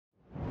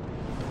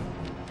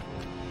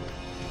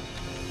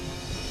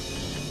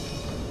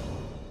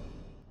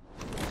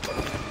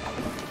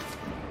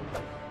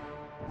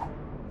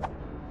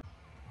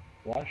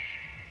flush?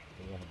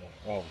 Or what about,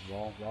 oh,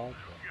 raw lodge?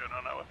 Good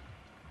on that one.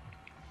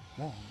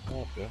 No, it's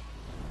all good.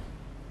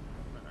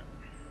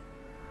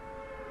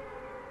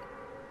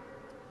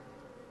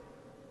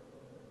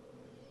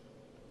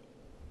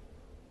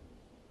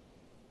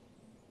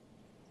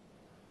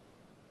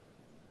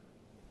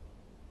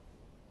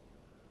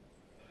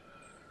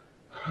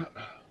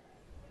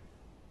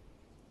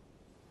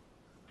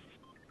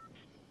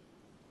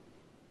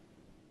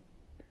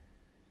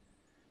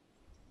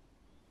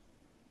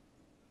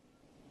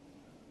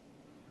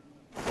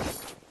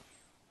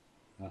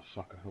 Oh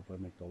fuck, I hope I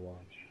make the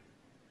lodge.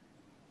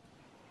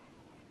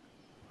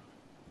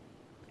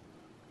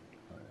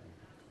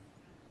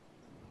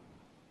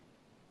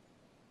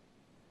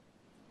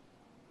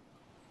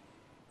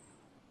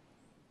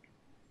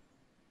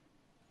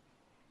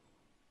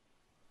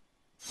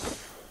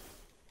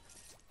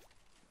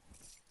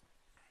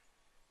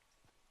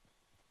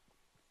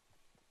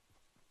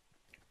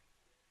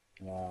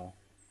 Wow.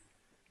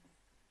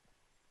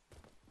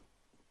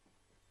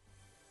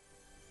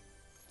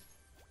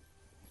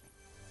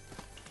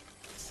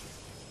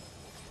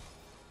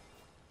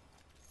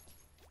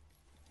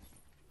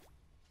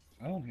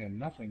 I don't hear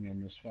nothing in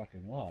this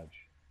fucking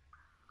lodge.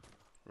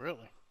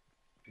 Really?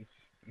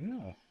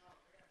 Yeah.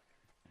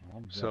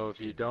 So if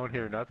you don't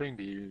hear nothing,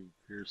 do you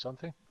hear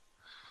something?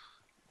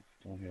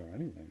 Don't hear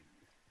anything.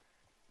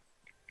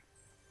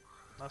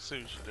 I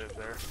see what you did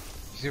there.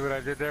 You see what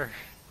I did there?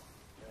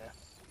 Yeah.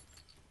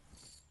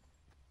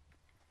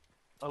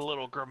 A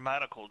little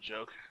grammatical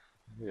joke.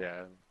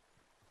 Yeah.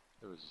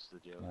 It was just a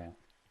joke. Yeah.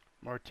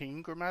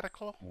 Martine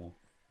grammatical? Yeah.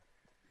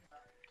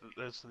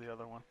 That's the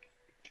other one.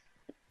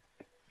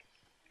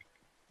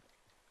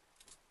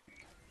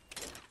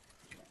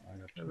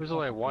 There was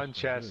only one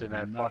chest in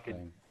that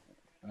fucking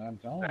I'm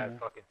telling you.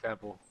 fucking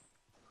temple.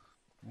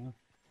 Yeah.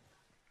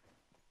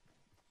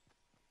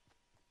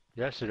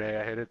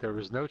 Yesterday I hit it, there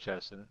was no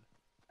chest in it.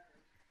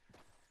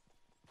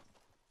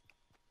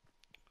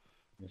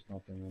 There's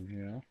nothing in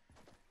here.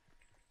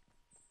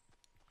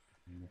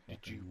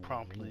 Did you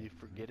promptly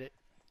forget it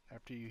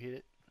after you hit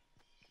it?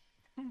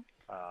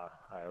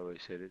 I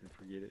always hit it and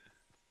forget it.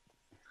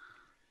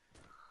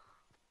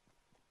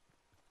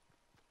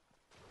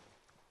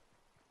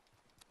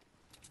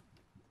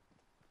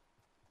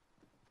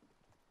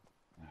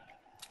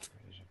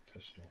 There's a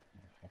pistol.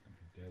 I'll fucking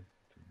be dead.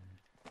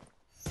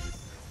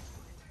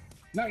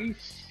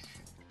 Nice!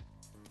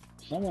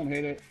 Someone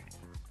hit it.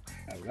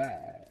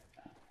 Alright.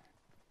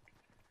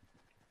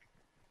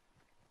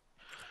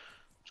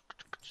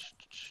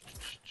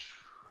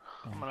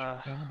 I'm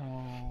gonna...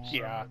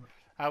 Yeah,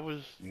 I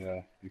was.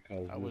 Yeah,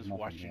 because I was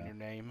watching your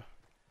name.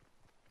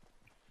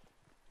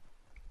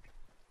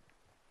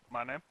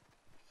 My name?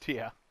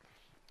 Yeah,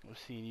 I was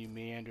seeing you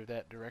meander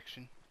that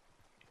direction.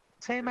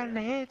 Say my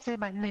name, say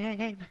my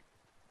name.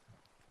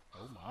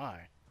 Oh my.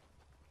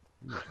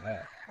 Who's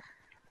that?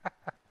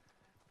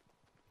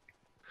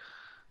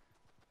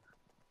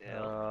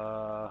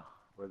 Yeah.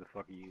 Where the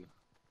fuck are you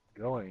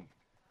going?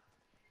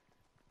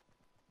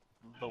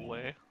 The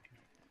way.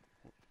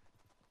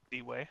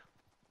 The way.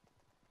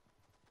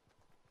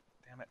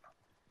 Damn it.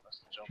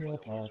 Must have jumped Trail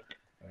like a Park.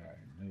 loser.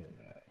 I knew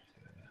that.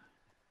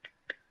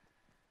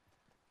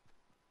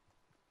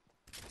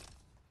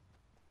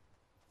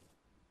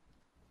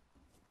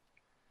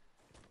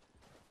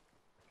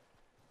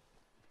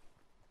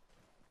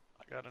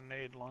 I got a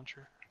nade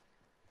launcher.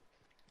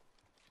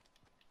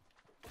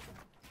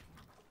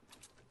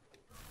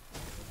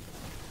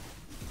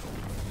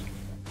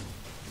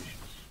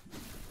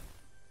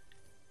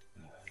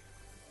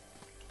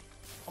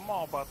 I'm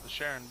all about the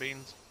sharing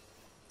beans.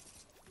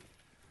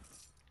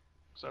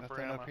 Except for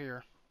Nothing ammo. up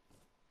here.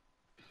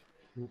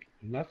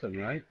 Nothing,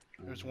 right?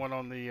 There's one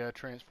on the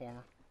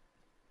transformer.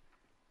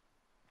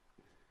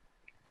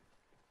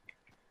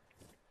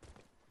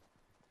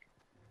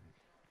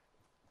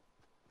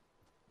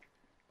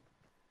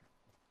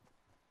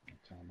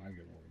 Time I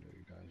get over there,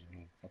 you guys are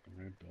on fucking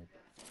ramp build.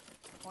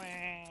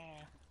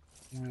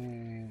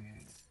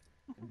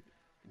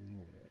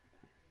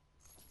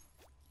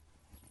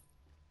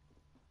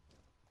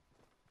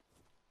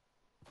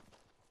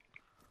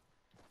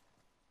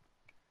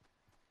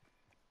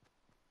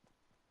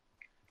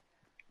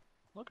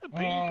 Look at B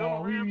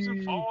going ramps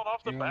and falling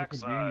off the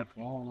backside.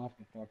 Falling off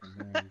the fucking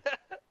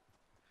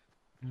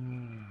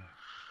thing.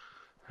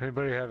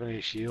 Anybody have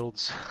any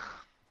shields?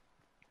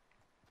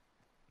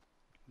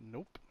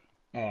 Nope.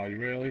 Oh, you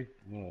really?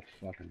 What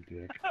a fucking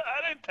dick.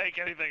 I didn't take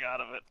anything out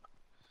of it.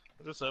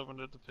 I just opened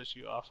it to piss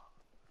you off.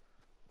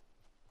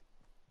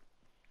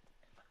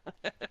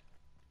 What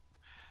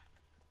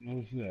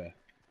was that?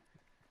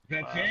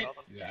 That's it?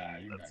 Nothing. Yeah,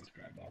 you guys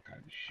grabbed all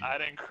kinds of shit. I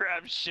didn't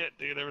grab shit,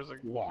 dude. There was a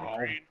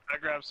green. I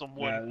grabbed some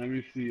wood. Yeah, let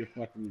me see your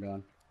fucking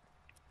gun.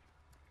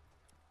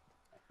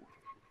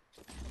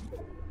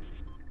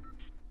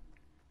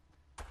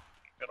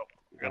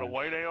 Got a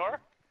white AR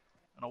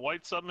and a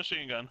white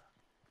submachine gun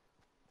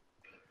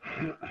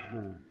and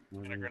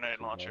a grenade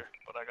launcher,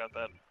 but I got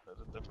that at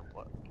a different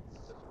spot.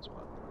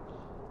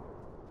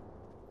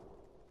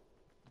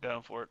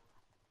 Down for it.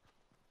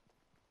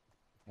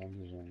 I'm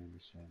just on the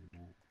side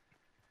now.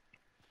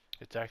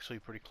 It's actually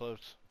pretty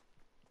close.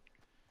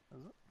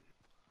 Is it?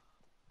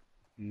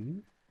 Mm-hmm.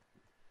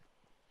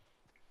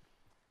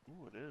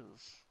 Ooh, it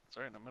is. It's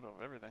right in the middle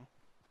of everything.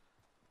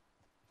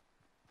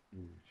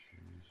 Ooh,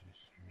 Jesus.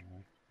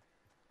 Alright.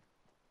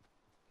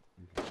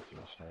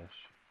 This house.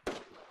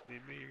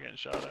 BB, you're getting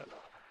shot at.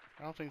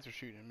 I don't think they're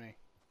shooting at me.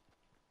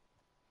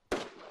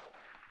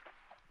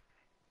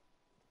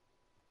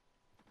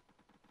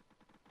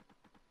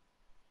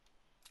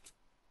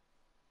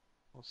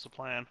 What's the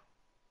plan?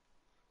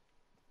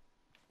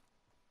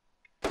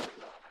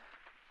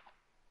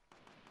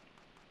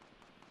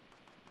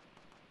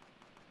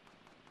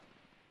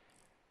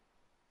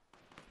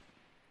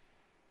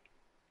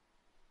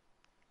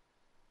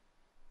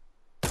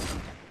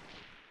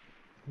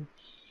 Oops.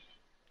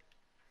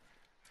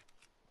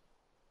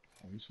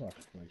 Oh, these fucking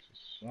places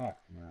suck,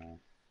 man.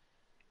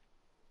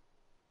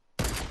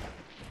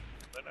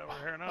 Been over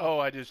here now. Oh,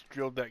 I just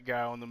drilled that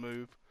guy on the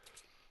move.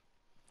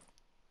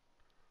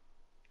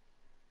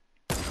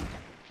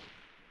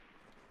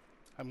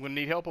 I'm gonna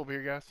need help over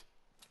here, guys.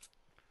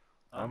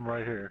 I'm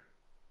right here.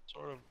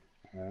 Sort of.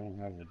 I don't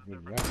have a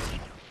good weapon.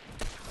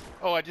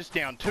 Oh, I just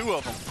downed 2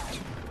 of them.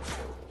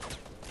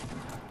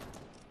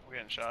 We're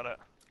getting shot at.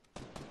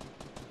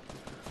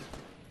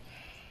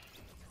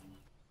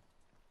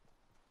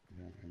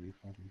 You got any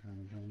fucking kind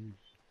of guns?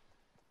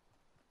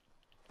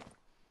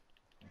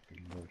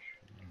 Fucking bush.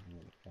 I go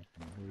to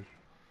fucking bush.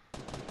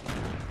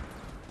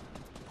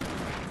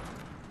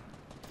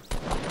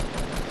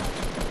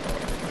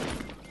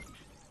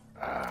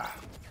 Ah,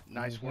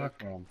 nice Where's work.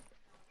 that from?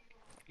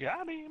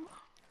 Got him.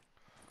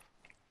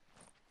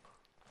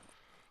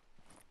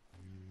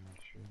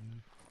 Sure.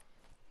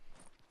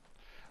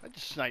 I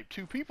just sniped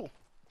 2 people.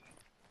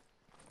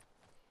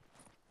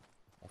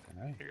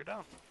 Fucking A. You're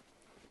down.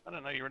 I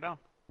didn't know you were down.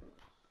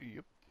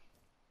 Yep.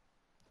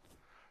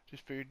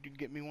 Just figured you'd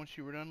get me once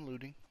you were done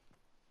looting.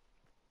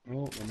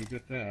 Oh, let me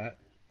get that.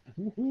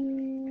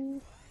 Woohoo!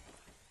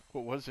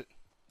 What was it?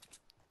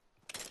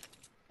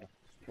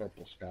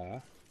 Purple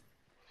sky.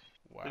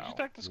 Wow. Did you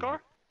take the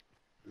scar?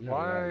 Yeah,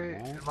 Why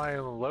right now. am I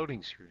on the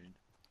loading screen?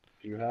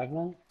 Do you have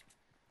one?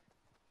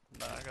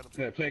 No, I gotta.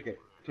 Yeah, take it.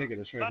 Take it.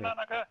 It's right No, there.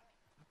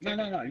 no,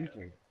 no, go. No, you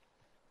take it.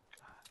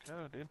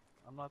 Go, dude.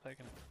 I'm not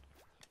taking it.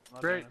 I'm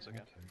not Great. doing this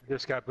again.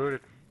 Just got booted.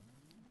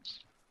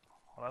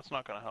 Well, that's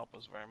not gonna help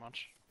us very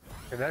much.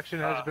 Connection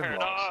has been Here,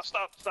 lost.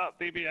 no, stop,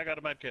 BB. I got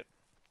a med kit.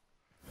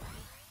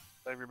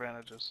 Save your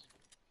bandages.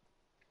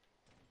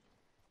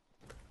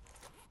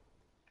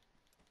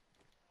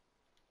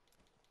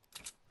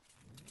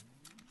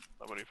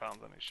 Nobody found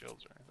any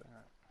shields or anything,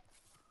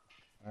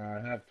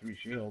 right? I have 3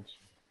 shields.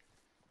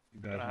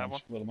 You guys Can I have want one?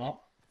 to split them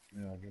up?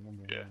 Yeah, I'll give them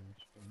to Yeah. you.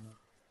 Split 'em up.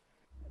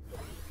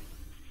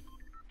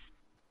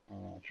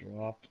 I'll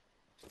drop.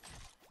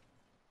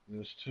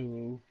 There's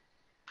 2.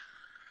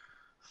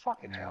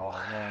 Fucking hell.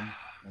 1.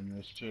 And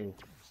there's 2.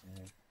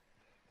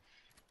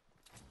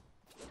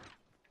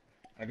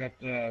 I got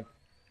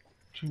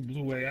 2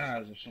 blue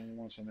AIs if someone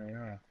wants an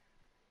AI.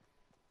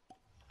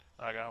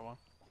 I got one.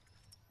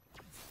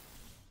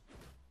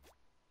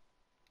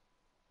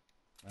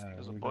 Alright,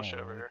 There's a where we bush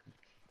going, over man? here.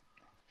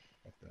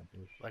 Fuck that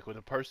bush. Like with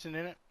a person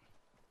in it?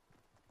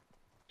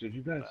 Did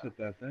you guys hit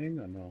that thing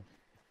or no?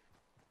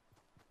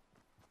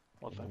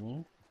 What The thing?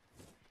 balloon?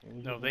 What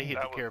was No, it they called?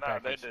 hit the care No,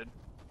 they package. did.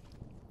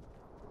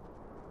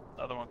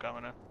 Another one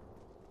coming in.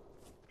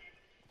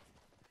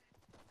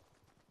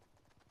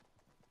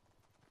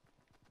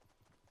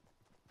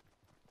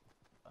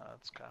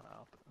 It's kind of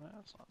out there.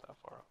 It's not that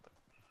far out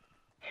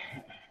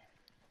there.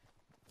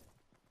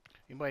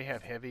 Anybody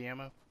have heavy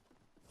ammo?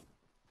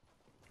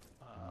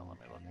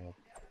 Let me look.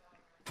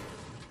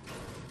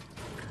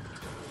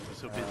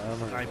 So busy I'm gonna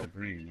go sniping.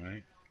 green,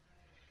 right?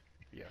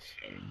 Yes.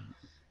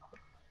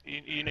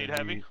 You need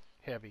heavy?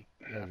 Heavy.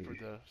 Yeah, Heavy. for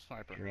the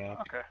sniper.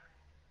 Drop. Okay.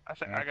 I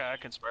think I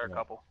can spare a Yeah.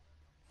 couple.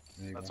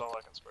 There you That's go. all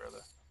I can spare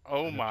there.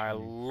 Oh got my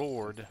 20.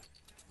 lord.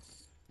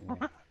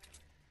 Yeah.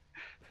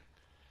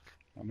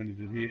 How many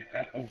did he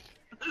have?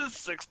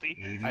 60.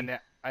 80?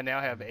 I now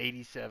have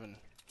 87.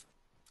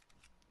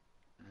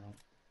 No.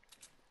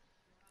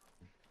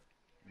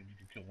 Maybe you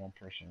can kill 1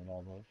 person with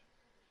all those.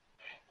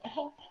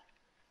 Oh.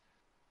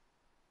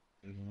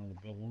 There's another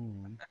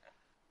balloon.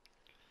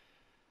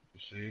 You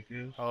see it,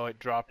 is? Oh, it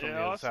dropped on Yeah,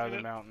 the other I've side of seen the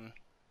it. mountain.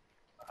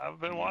 I've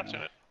been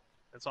watching it.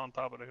 It's on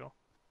top of the hill.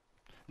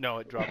 No,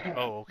 it dropped.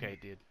 Oh, okay,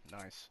 it did.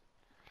 Nice.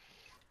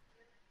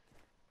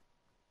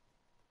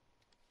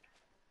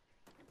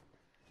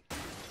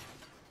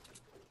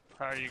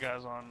 How are you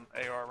guys on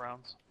AR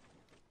rounds?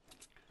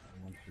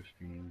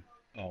 115.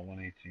 Oh,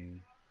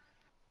 118.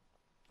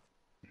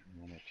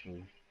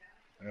 102.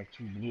 I have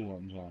 2 blue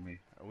ones on me.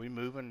 Are we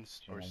moving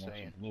So or I want some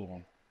staying? blue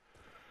one.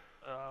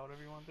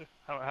 Whatever you want to do.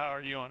 How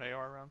are you on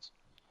AR rounds?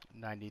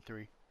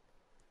 93.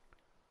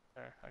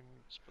 There, I can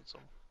just put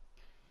some.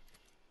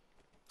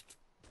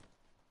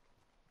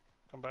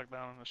 Come back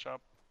down in the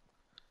shop.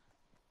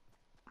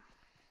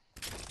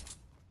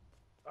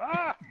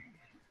 Ah!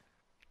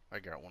 I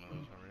got one of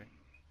those already.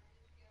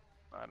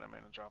 I didn't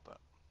mean to drop that.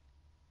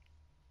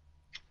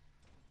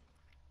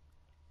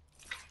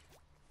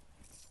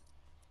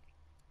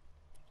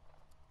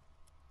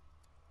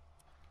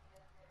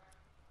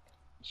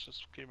 Let's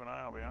just keep an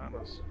eye out behind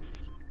us. Is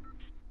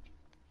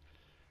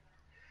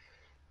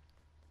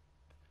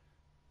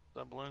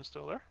that balloon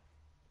still there?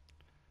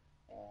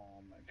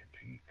 Oh, make a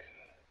peek.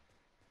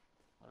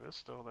 It is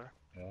still there.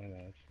 Oh,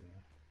 yeah, it's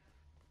there.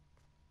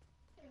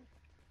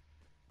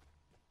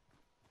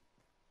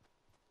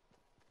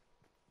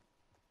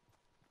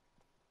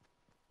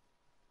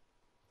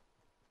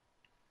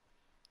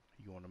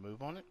 You want to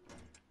move on it?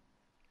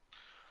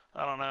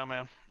 I don't know,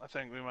 man. I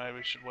think we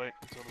maybe should wait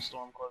until the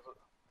storm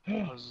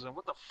closes in.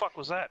 What the fuck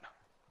was that?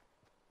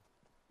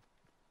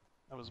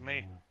 That was me.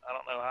 I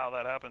don't know how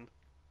that happened.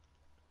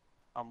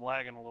 I'm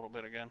lagging a little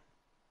bit again.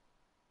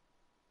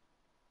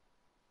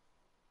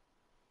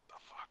 The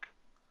fuck?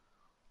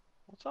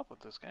 What's up with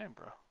this game,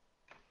 bro?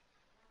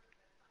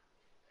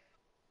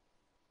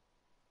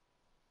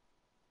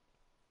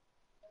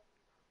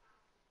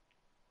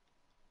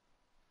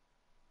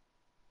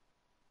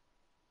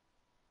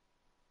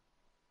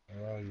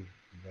 Where are you?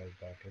 You guys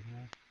back in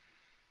there?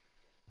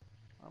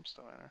 I'm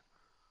still in here.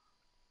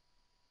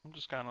 I'm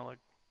just kind of like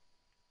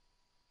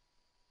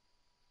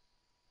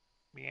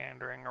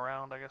meandering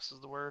around, I guess is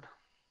the word.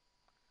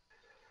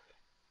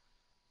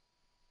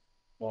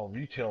 Well,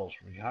 retail's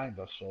behind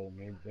us, so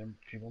maybe then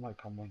people might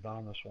come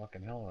down this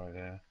fucking hill right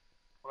here.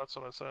 Well, that's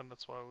what I said.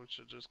 That's why we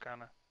should just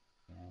kind of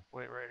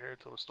wait right here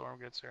till the storm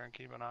gets here and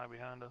keep an eye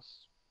behind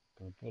us.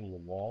 Can we put a little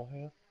wall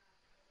here?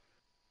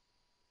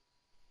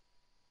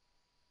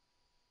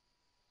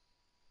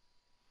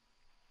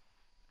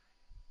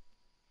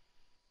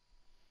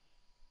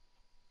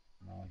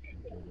 No, I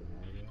can't do the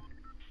wall yet.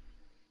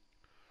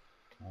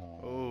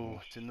 Oh,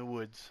 it's in the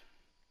woods.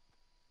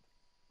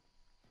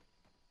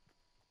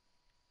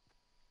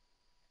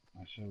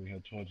 I say we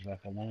head towards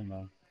that balloon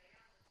then.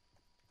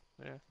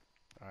 Yeah.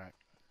 Alright.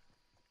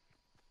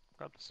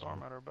 Got the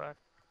storm at our back.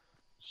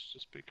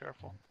 Just be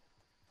careful.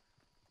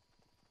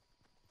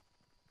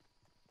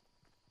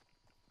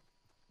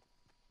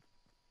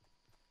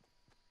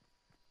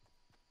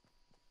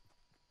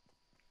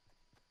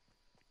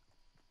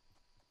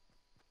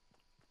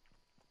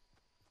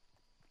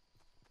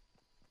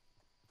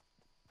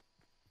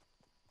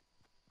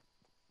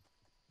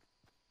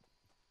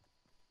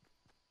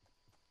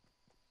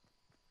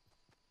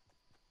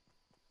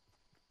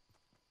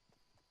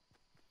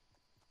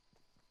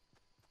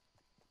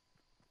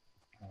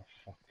 Oh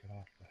fuck, get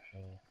off the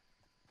hill.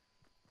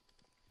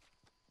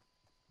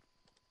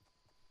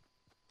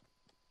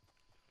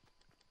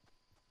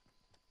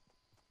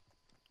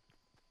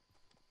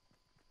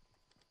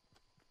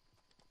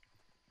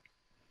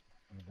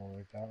 Go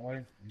right that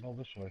way? No,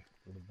 this way.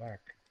 To the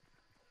back.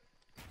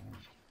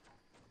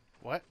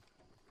 What?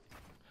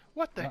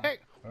 What the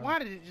heck? Why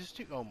did it just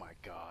do... Oh my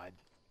god.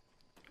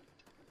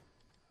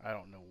 I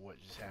don't know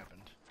what just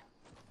happened.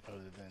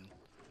 Other than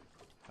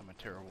I'm a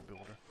terrible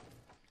builder.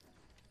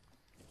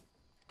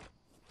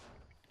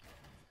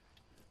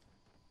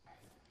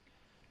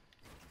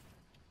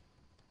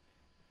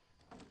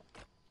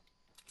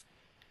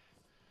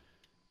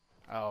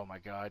 Oh my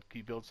god. Can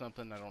you build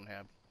something? I don't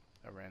have.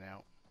 I ran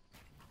out.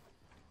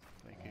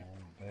 Thank you.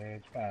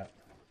 Bad spot.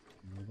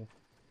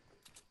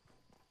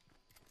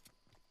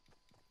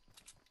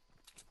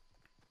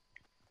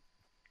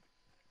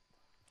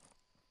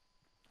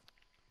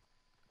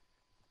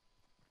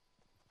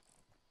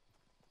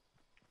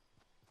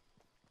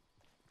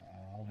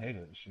 I'll hit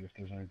it, see if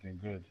there's anything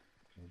good.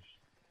 Just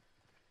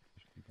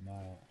keep an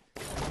eye out.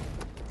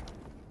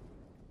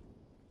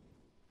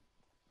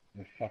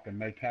 The fucking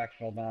Maypac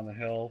fell down the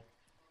hill.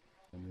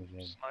 And there's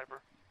a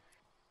Sniper.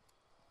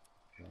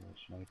 little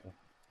sniper.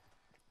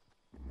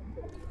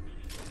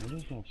 What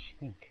is that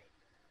stink?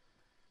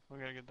 We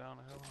gotta get down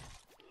the hill.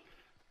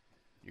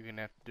 You're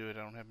gonna have to do it.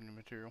 I don't have any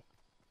material.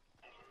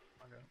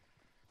 Okay.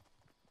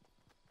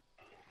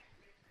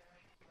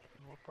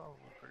 We're probably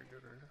pretty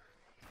good right here.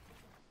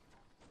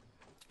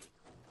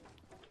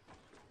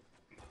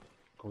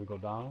 Can we go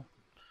down?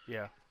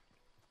 Yeah.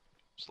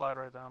 Slide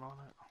right down on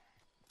it.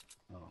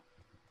 Oh.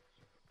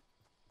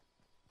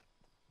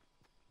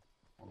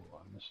 Oh,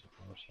 I missed the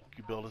first one.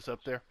 Can you build us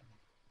up there?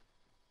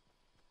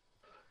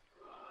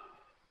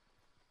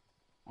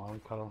 Why don't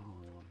we cut off?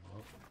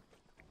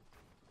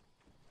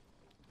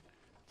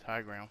 It's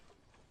high ground.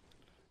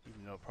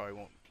 Even though it probably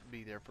won't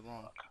be there for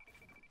long.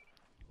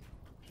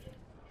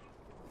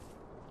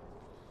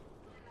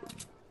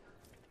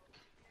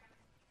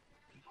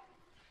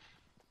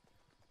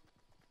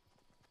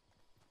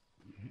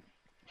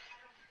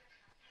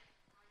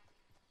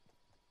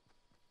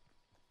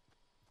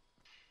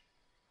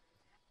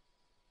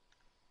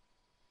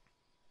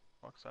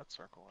 What's that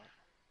circle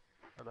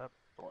at? Or that...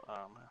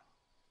 Oh man.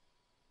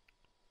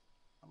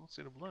 I don't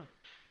see the balloon.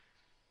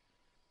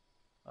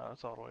 Oh,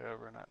 it's all the way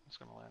over and it's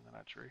gonna land in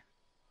that tree.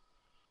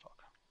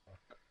 Fuck.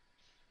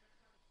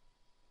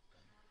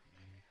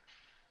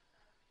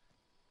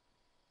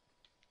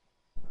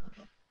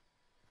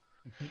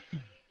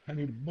 I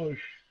need a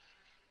bush.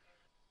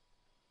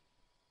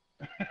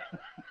 I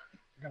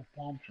got a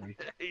palm tree.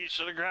 You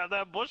should have grabbed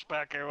that bush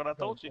back here when I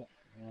told you.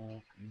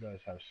 Well, you guys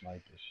have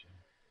snipers. So.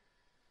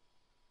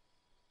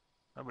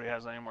 Nobody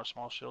has any more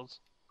small shields.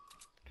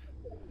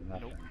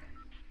 Nothing. Nope.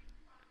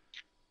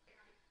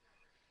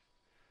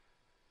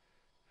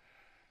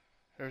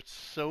 There's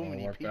so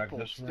many Work back people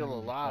this way still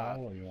in the alive.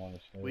 fall, or you want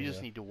to stay We just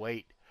there? need to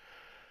wait.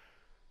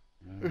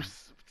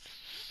 There's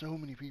so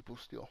many people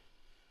still.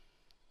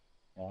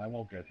 Well, I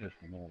won't get hit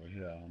from over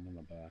here. I'm in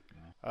the back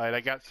now. Alright,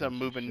 I got some Some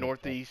moving shit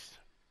northeast.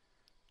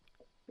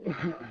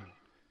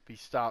 If he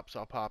stops,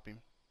 I'll pop him.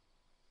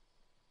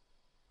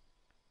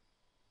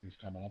 He's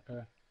coming up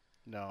here.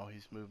 No,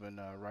 he's moving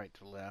right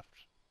to left.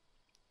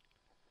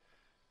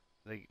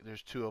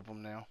 There's 2 of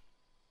them now.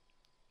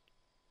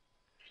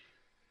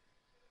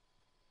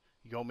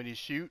 You want me to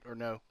shoot or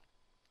no?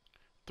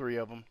 3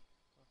 of them.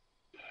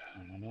 I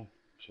don't know.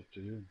 It's up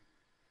to you.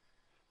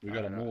 We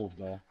gotta move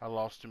though. I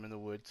lost him in the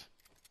woods.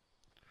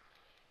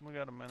 We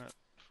got a minute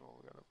before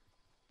we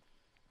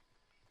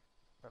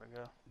gotta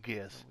go.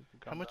 Guess. Then we can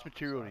How come much down this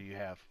material do side. you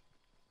have?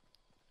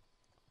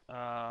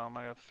 I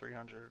got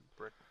 300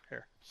 brick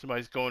here.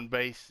 Somebody's going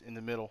base in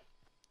the middle.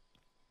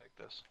 Like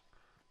this.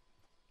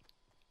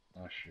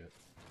 Oh shit.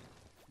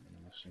 You're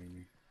gonna see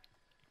me.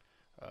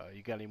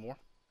 You got any more?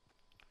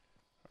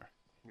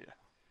 Yeah.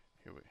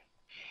 Here we.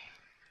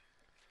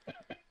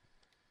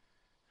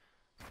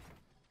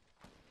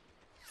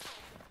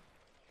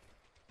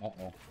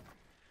 Uh-oh.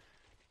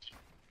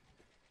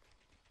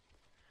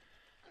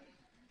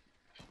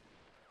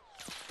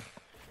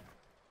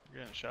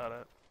 You're getting shot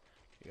at.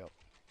 Yep.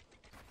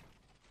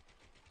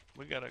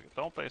 We gotta,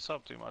 don't base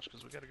up too much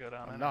because we gotta go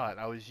down. I'm anyway. not.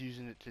 I was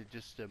using it to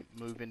just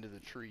move into the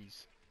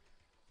trees.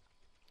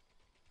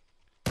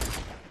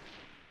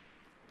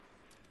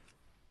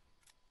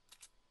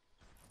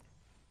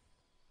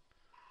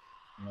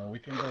 No, we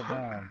can go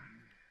down.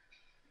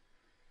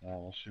 Oh,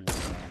 we'll see what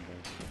down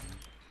goes.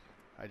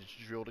 I just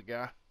drilled a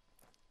guy.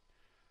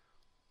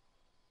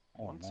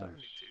 Oh, nice. 172.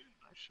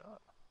 Nice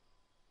shot.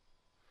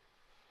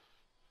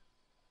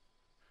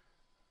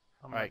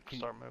 I'm gonna Alright,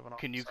 start moving on.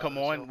 Can the you side come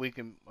of this on? hill. We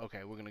can.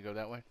 Okay, we're gonna go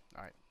that way.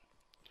 All right.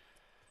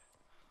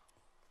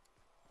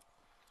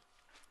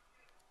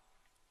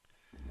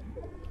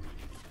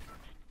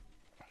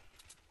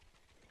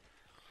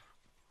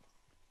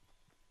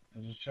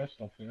 There's a chest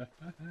up here.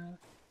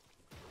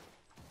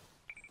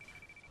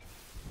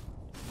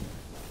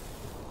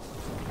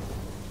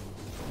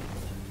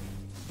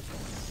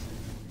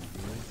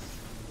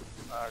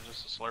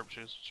 Just the slurp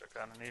juice, which I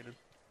kind of needed.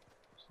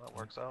 So that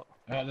works out.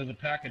 Oh, there's a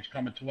package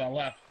coming to our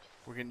left.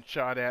 We're getting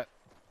shot at.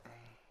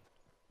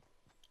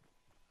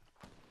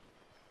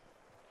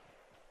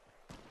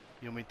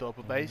 You want me to throw up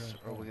a base,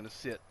 or are we gonna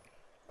sit?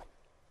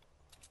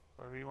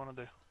 Whatever you want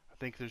to do. I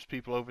think there's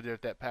people over there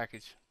at that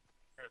package.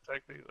 Here,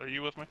 take these. Are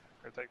you with me?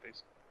 Here, take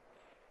these.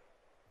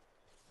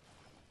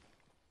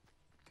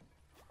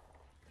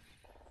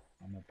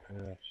 I'm up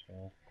here,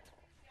 so.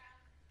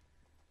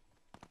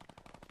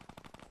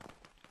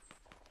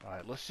 All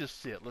right, let's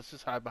just sit. Let's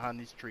just hide behind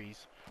these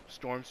trees.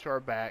 Storm's to our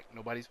back.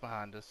 Nobody's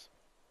behind us.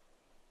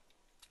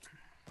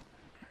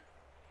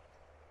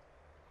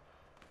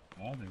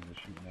 I don't think they're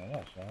shooting at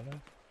us, are they?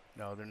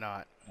 No, they're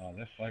not. Oh,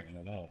 they're fighting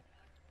it out.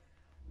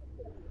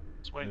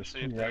 Let's wait and There's see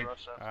two if they right-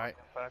 rush that Alright.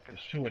 fucking There's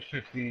package. 2 at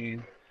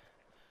 15.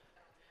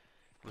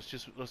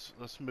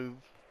 Let's move.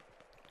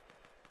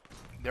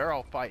 They're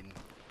all fighting.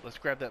 Let's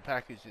grab that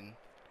package and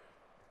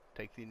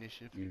take the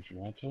initiative. If you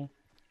want to.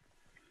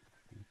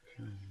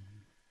 Okay.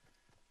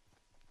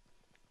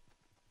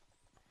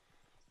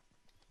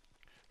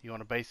 You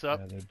want to base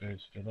up? Yeah, they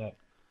based it up.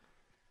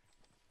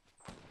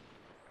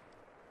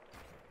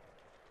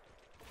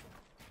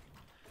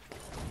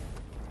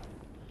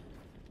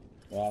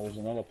 Wow, there's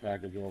another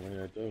package over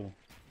here too.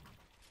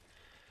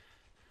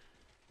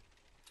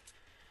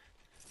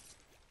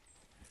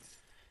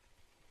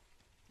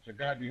 There's a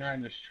guy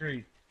behind this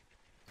tree.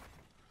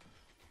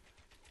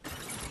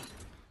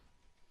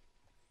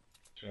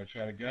 Should I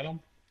try to get him?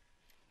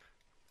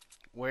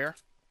 Where?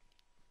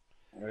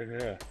 Right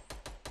here.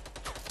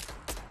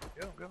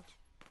 Go, go.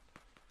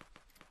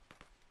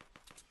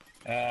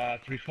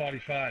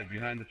 345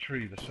 behind the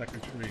tree, the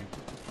second tree.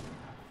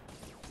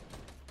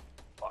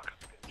 Fuck,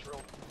 getting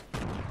drilled.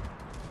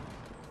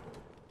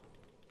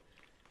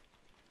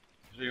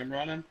 See him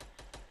running?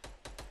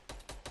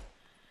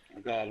 I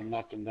got him,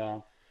 knocked him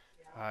down.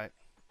 Alright.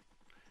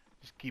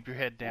 Just keep your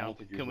head I down. don't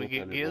think he's Can we with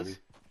get anybody. his?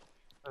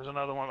 There's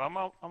another one. I'm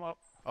up. I'm up.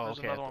 Oh, There's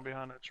okay. another one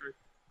behind that tree.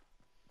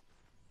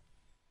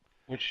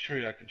 Which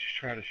tree? I could just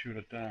try to shoot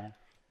it down.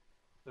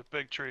 The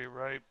big tree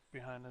right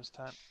behind his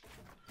tent.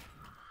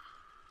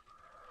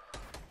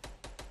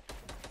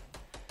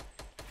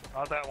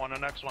 Not that one, the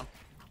next one.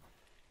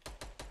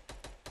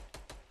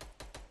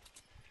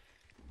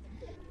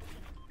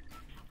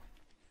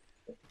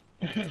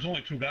 There's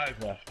only 2 guys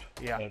left.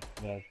 Yeah.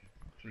 Well,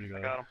 3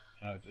 guys. Got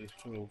him. There's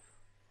 2.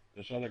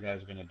 This other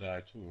guy's gonna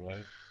die too,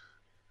 right?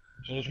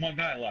 So there's 1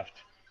 guy left.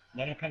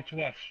 Let him come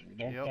to us.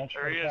 Don't Yep. don't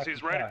There he spread is. across He's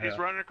the running. fire He's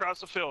here. running across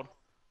the field.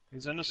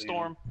 He's in the See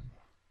storm.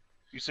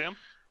 You see him?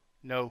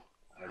 No.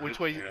 I Which just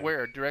way? see him.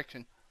 Where?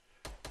 Direction?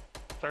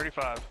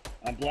 35.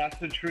 I'm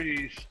blasting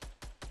trees.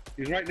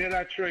 He's right near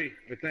that tree,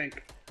 I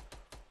think.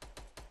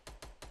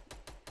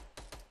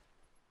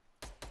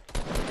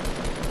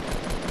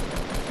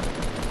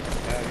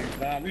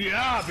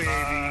 Yeah, baby.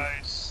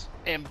 Nice.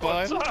 And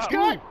What's Bun up?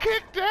 got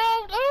kicked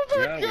out. Oh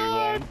my Yeah, we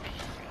god. won.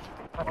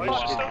 Oh, you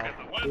should still Wow. get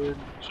the win. Dude,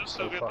 Should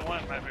still so get the fucking win,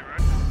 good. maybe,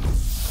 right?